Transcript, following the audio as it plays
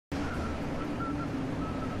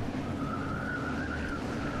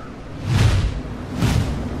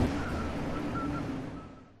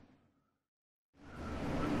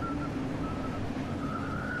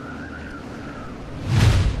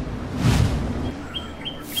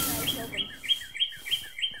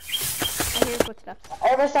footsteps.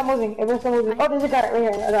 Everybody stop moving. Everybody stop moving. Oh, there's a guy right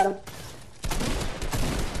here. I got him.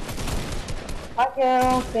 Thank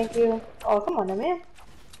you. Thank you. Oh, come on, man.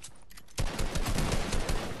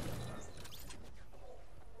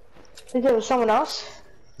 Think there was someone else?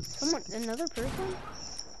 Someone, another person?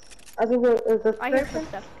 I think there was a person. I hear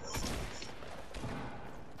footsteps.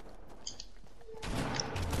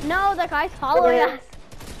 No, that guy's following us.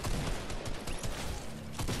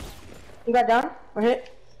 You got down or hit?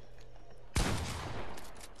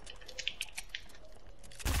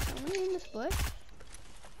 Somebody in this bush?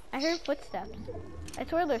 I heard footsteps. I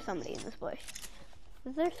swear there's somebody in this bush.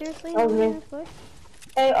 Is there seriously somebody in this bush?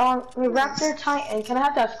 Hey, Raptor Titan, can I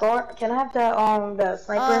have that score? Can I have the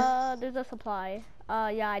sniper? There's a supply.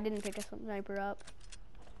 Yeah, I didn't pick a sniper up.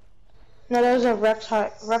 No, there was a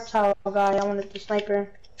reptile guy. I wanted the sniper.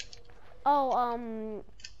 Oh,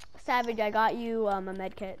 Savage, I got you a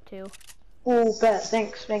med kit too. Ooh, bet.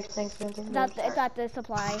 Thanks. It's at the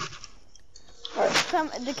supply.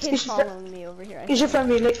 Alright. The kid's following me over here. You should friend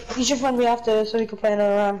me after so we can play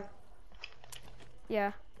another round.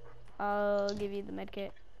 Yeah. I'll give you the med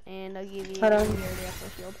kit, and I'll give you Hold on.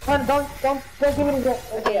 shield. Hold on, don't give me the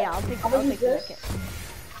Okay, yeah, I'll take the med kit.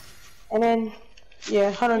 And then,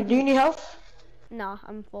 yeah, hold on. Do you need help? No,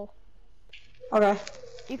 I'm full. Okay.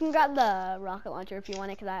 You can grab the rocket launcher if you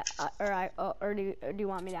want it, or do you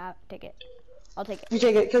want me to take it? I'll take it. You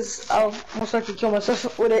take it, cause I'll most likely kill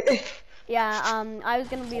myself with it. Yeah. I was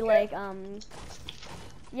gonna be like,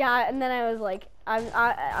 yeah, and then I was like,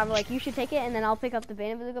 I'm like, you should take it, and then I'll pick up the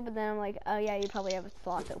bandit bazooka, but then I'm like, oh yeah, you probably have a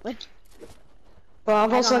slot open. Well,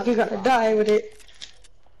 I'm most likely gonna die with it.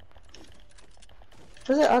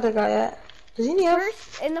 Where's the other guy at? Does he need help?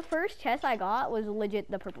 In the first chest I got was legit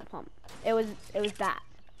the purple pump. It was that.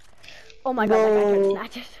 Oh my god, that guy tried to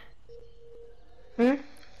snatch it.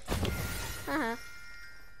 Uh-huh.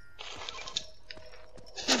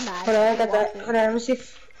 He's mad. Hold on, I got that. Hold on, let me see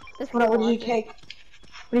if... Hold on, what did you take?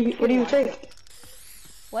 What do you take?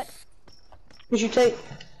 What? What did you take?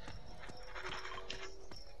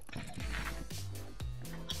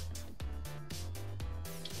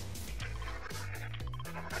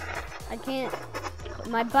 I can't.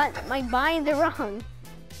 My binds are wrong.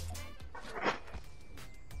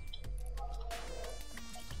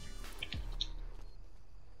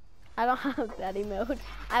 I don't have daddy mode.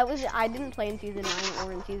 I didn't play in season 9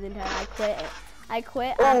 or in season 10. I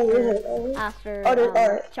quit after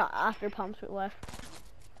pumps left.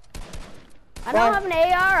 I don't have an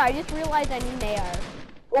AR. I just realized I need an AR.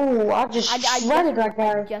 Oh, I just shredded that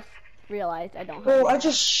guy. I just realized I don't have Oh, I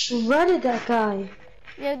just shredded that guy.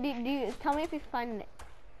 Yeah, do you tell me if you find it?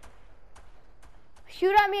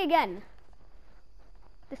 Shoot at me again.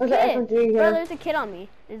 This kid. Bro, there's a kid on me.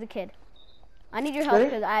 There's a kid. I need your help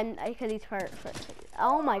because he's hurt.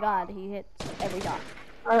 Oh my god, he hits every shot.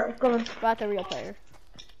 Alright, come on. Brought the real player.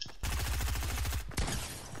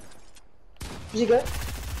 Is he good?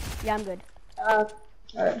 Yeah, I'm good. Alright.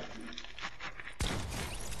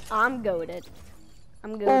 I'm goated.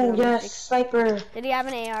 I'm good. Oh yes, sniper. Did he have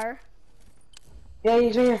an AR? Yeah,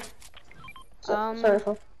 he's right here. Sorry.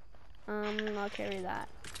 I'll carry that.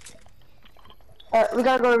 Alright, we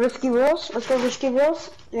gotta go to risky rolls. Let's go risky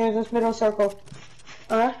rolls. Yeah, this middle circle.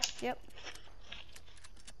 Alright? Yep.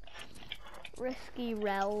 Risky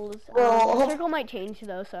rels. Well, the circle might change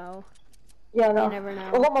though, so. Yeah, no. You never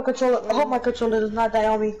know. I hope my controller does not die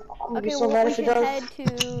on me. I'm gonna be so mad if it does. Head to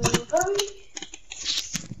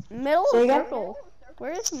middle of circle.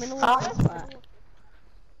 Where is middle of circle at?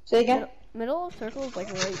 Say again? Middle of circle is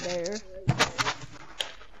like right there.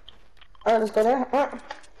 Alright, let's go there. Alright.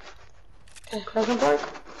 Pleasant Park?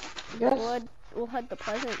 Yes. We'll head to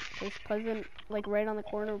Pleasant. There's Pleasant, like right on the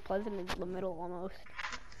corner of Pleasant in the middle almost.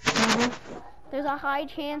 There's a high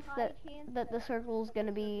chance that the circle's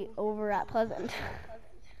gonna be over at Pleasant.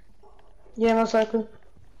 Yeah, most likely.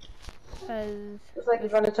 Cause it's like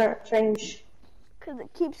it's gonna change. Cause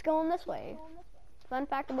it keeps going this way. Fun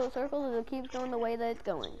fact about circles is it keeps going the way that it's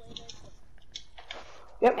going.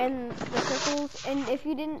 Yep. And the circles, and if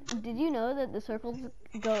you did you know that the circles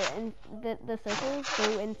go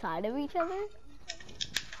inside of each other?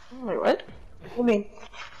 Wait, what? What do you mean?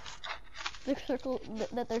 The circle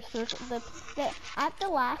at the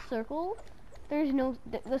last circle, there's no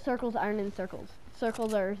the circles aren't in circles.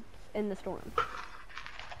 Circles are in the storm.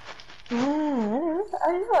 I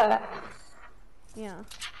didn't know that. Yeah.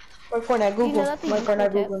 Like Fortnite Google. You know, that's a like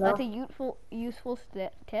Fortnite Google now. That's a useful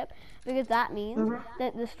tip because that means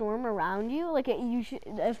that the storm around you, like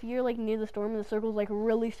if you're like near the storm and the circle's like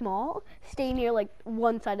really small, stay near like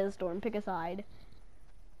one side of the storm. Pick a side.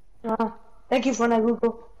 Thank you, Fortnite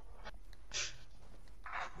Google.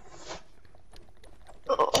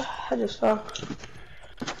 just fell.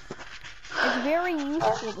 It's very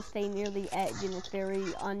useful to stay near the edge, and it's very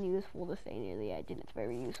unuseful to stay near the edge, and it's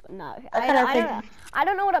very useful. Not. I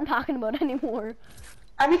don't know what I'm talking about anymore.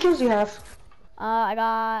 How many kills do you have? I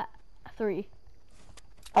got 3.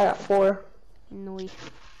 I got 4. Nice.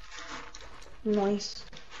 Nice.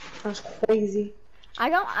 That's crazy. I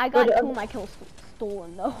got 2 of my kills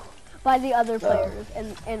stolen though, by the other players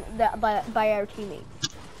by our teammates.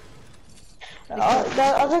 The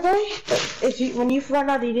other guy, when you found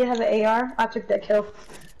out he didn't have an AR, I took that kill.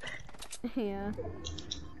 Yeah.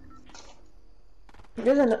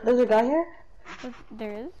 There's a guy here.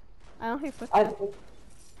 There is. I don't hear footsteps.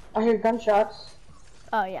 I hear gunshots.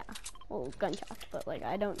 Oh yeah. Well, gunshots, but like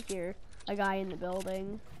I don't hear a guy in the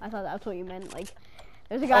building. I thought that's what you meant. Like,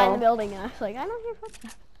 there's a guy in the building, and I was like, I don't hear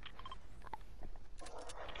footsteps.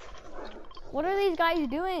 What are these guys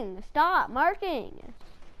doing? Stop marking.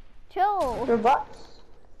 Chill. They're bots.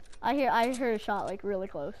 I heard a shot like really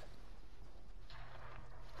close.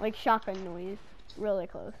 Like shotgun noise, really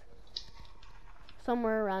close.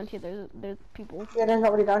 Somewhere around here, there's people. Yeah, there's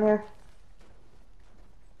nobody down here.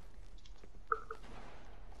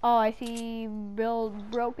 Oh, I see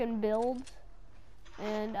broken builds,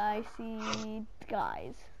 and I see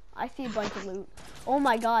guys. I see a bunch of loot. Oh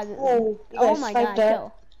my god. Oh my god,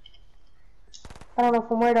 chill. I don't know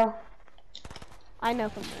from where though. I know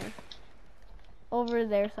from where. Over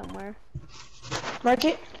there somewhere. Mark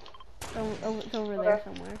it? It's over there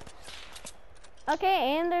somewhere.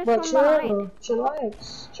 Okay, and there's But some behind.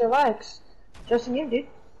 Chillax. Just in you, dude.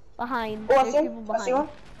 Behind. Oh, There's people behind. I see one.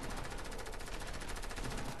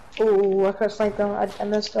 Oh, I could've sniped him. I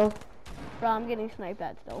missed him. Bro, I'm getting sniped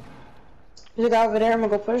at still. There's a guy over there. I'm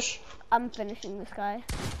gonna go push. I'm finishing this guy.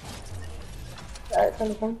 Alright,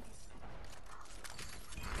 finish him.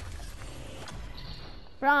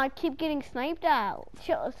 Bro, I keep getting sniped at.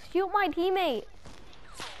 Shoot my teammate.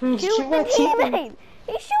 Shoot the teammate.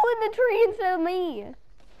 He's shooting the tree instead of me.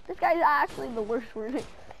 This guy's actually the worst one.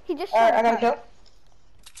 He just shot I got a kill.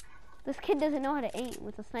 This kid doesn't know how to aim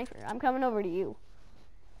with a sniper. I'm coming over to you.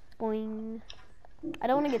 Boing. I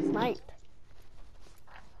don't want to get sniped.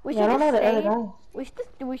 We should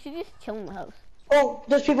We should just chill in the house. Oh,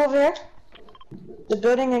 there's people over there. The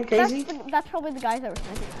building and crazy. That's probably the guys that were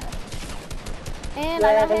sniping at us. And yeah,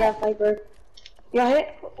 I got hit. Got sniper. You got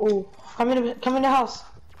hit? Oh, come in the house.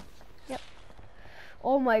 Yep.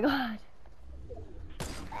 Oh my god.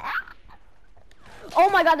 Oh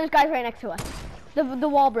my god, there's guys right next to us. The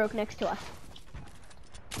wall broke next to us.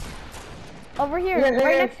 Over here,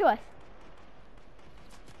 right next to us.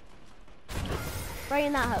 Right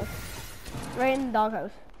in that house. Right in the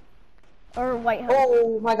doghouse. Or white house.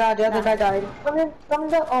 Oh my god, the other guy died. Come in.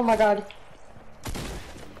 Oh my god.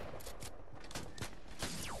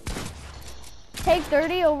 Take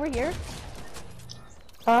 30 over here.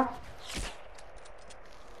 Huh?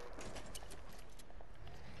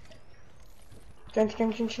 Drink.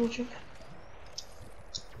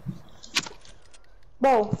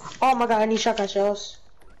 Bro, oh my god, I need shotgun shells.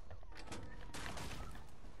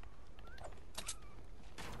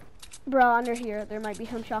 Bro, under here, there might be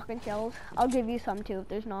some shotgun shells. I'll give you some too if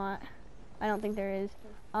there's not. I don't think there is.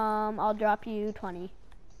 I'll drop you 20.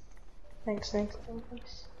 Thanks. 22.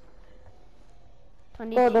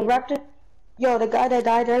 Bro, the raptor. Yo, the guy that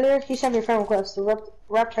died earlier, he sent me a friend request. The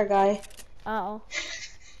raptor guy. Uh oh.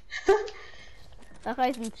 That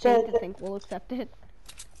guy's insane to think we'll accept it.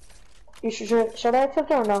 You should I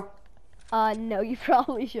accept it or no? No, you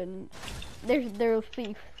probably shouldn't. They're a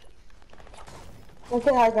thief. Let's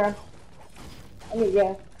get high ground. I mean,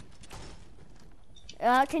 yeah.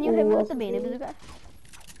 Can you hit me with the bandit bazooka?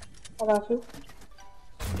 I got you.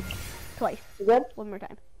 Twice. You good? One more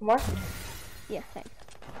time. More? Yeah, thanks.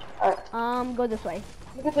 Alright. Go this way.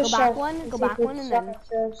 Go back one, and then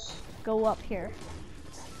go up here.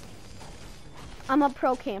 I'm a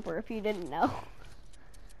pro camper, if you didn't know.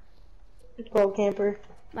 Pro camper.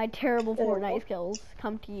 My terrible Fortnite skills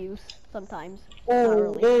come to use sometimes.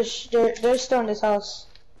 Oh, they're still in this house.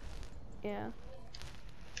 Yeah.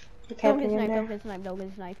 Don't get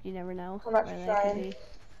sniped. You never know. I'm not trying.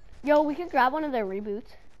 Yo, we could grab one of their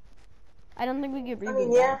reboots. I don't think we could reboot. I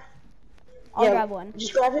mean, yeah. I'll grab one.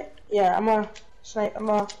 Just grab it. Yeah, I'm gonna snipe.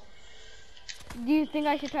 Do you think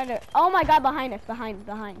I should try to? Oh my god, behind us, behind.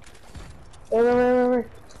 Wait.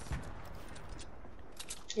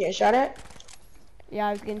 Yeah, shot it? Yeah,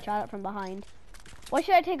 I was getting shot at from behind. What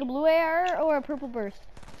should I take, a blue AR or a purple burst?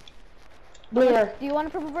 Blue AR. Do you want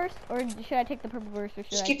a purple burst, or should I take the purple burst, or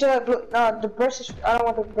should Just keep the blue. No, the burst is. I don't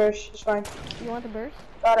want the burst. It's fine. You want the burst?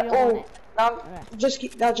 Got it. You don't want it? Now,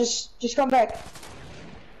 Okay. just come back.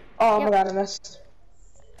 Oh my god, I missed.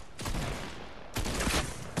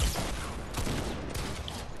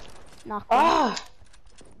 Knocked him. Ah!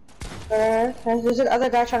 There's the other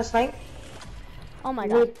guy trying to snipe. Oh my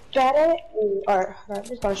god. Got it? Alright,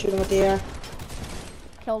 just gonna shoot him with the air.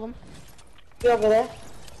 Killed him. You over there?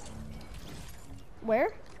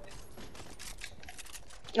 Where?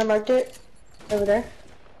 I marked it. Over there.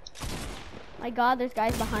 My god, there's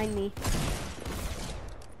guys behind me.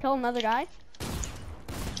 Kill another guy.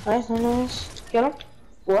 Nice, nice. Get him.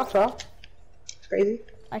 What the? Crazy.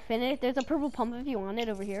 I finished. There's a purple pump if you want it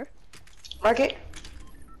over here. Mark it.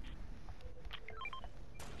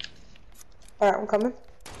 Alright, I'm coming.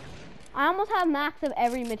 I almost have max of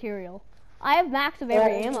every material. I have max of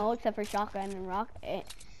every ammo except for shotgun and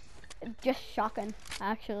just shotgun,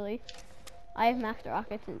 actually. I have maxed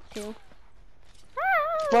rockets too.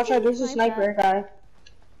 Watch out, there's a sniper guy.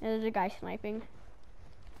 There's a guy sniping.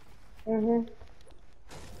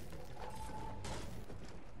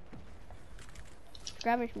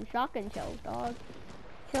 Grab me some shotgun shells, dog.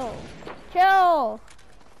 Chill. Chill!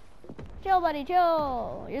 Chill, buddy,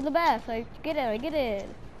 chill. You're the best. I get it, I get it.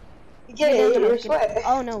 You get it, you're sweat.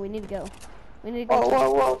 Oh no, we need to go. We need to go.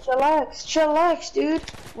 Whoa, chillax. Chillax, dude.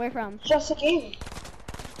 Where from? Just a game.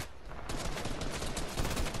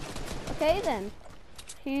 Okay then.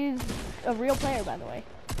 He's a real player, by the way.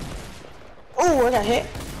 Oh, I got hit.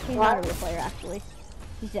 He's not a real player, actually.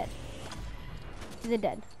 He's dead. He's a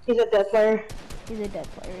dead. He's a dead player. He's a dead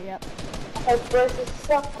player, yep. His versus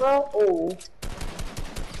suck, bro. Oh.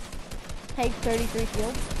 Take 33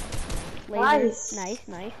 shield. Nice.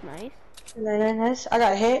 Nice. I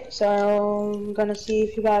got hit, so I'm gonna see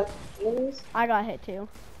if you got enemies. I got hit too.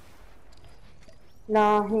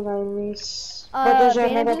 Nah, he got enemies.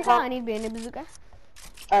 Bandit bazooka? I need bandit bazooka.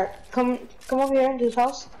 Alright, come over here into this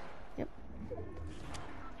house. Yep.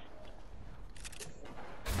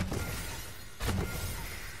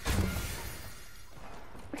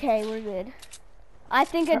 Okay, we're good. I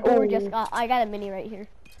think a door I got a mini right here.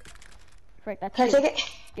 Right, that's Can I take it?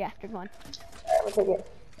 Yeah, drink one. Alright, we'll take it.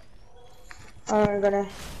 I'm gonna...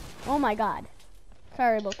 Oh my god.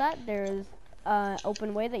 Sorry about that. There's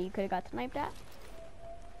open way that you could have got sniped at.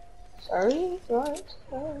 Sorry.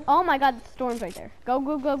 Oh my god, the storm's right there. Go.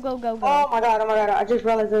 Oh my god, I just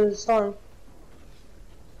realized there's a storm.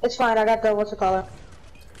 It's fine, I got the, what's it called?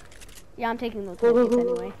 Yeah, I'm taking those tickets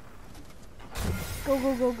anyway.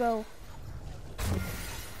 Go.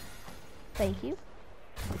 Thank you.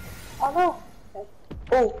 Oh no. Okay.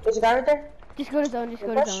 Oh, there's a guy right there? Just go to zone,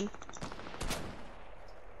 go to zone.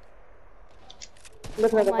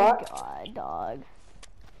 Looking at the bot. Oh my god, dog.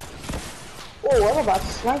 Oh, I'm about to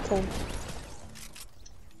snipe him.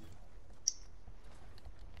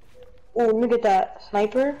 Oh, let me get that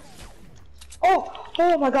sniper. Oh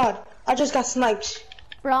my god. I just got sniped.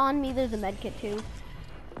 Bro, on me there's a med kit too.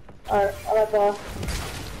 Alright, I got the...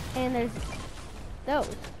 And there's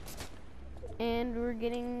those. And we're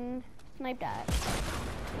getting sniped at.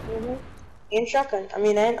 And shotgun.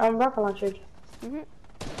 And rocket launcher.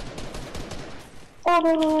 Oh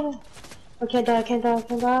no. I can't die.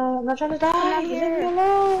 I'm not trying to die. Leave me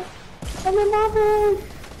alone. I'm in lava.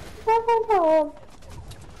 No.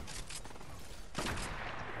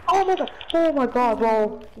 Oh my god, bro. Oh my god.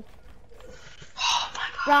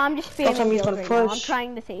 Bro, I'm just spamming he's heals gonna right now. I'm push.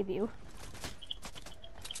 trying to save you.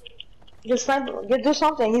 Just do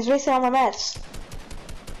something. He's wasting all my mats.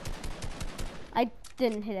 I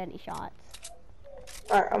didn't hit any shots.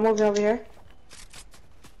 Alright, I'm moving over here.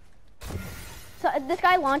 So this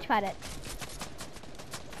guy launch pad it.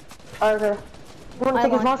 Alright, you wanna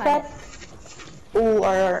take his launch pad? Ooh,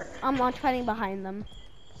 alright. I'm launch padding behind them.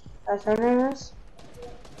 That's nice.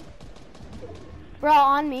 Bro,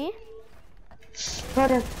 on me.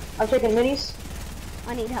 Hold on. I'm taking minis.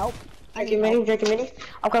 I need help. Drinking mini.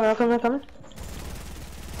 I'm coming.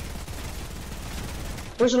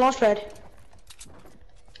 Where's the launch pad?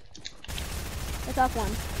 It's up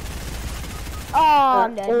one. Oh,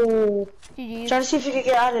 I'm dead. Oh. GG's. Try to see if you can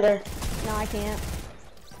get out of there. No, I can't.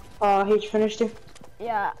 Oh, he finished it.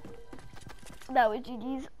 Yeah. That was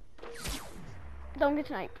GG's. Don't get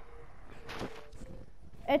sniped.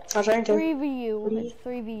 It's I'm trying to. 3v. It's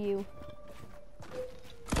 3v.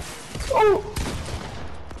 Oh!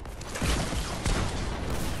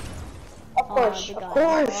 Of course.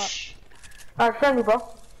 Alright, friendly, bro.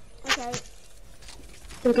 Okay.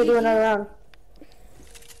 We could do another round.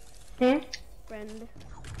 Friend.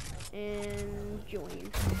 And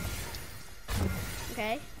join.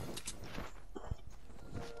 Okay.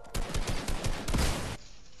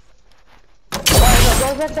 Alright, go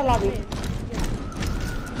back to the lobby.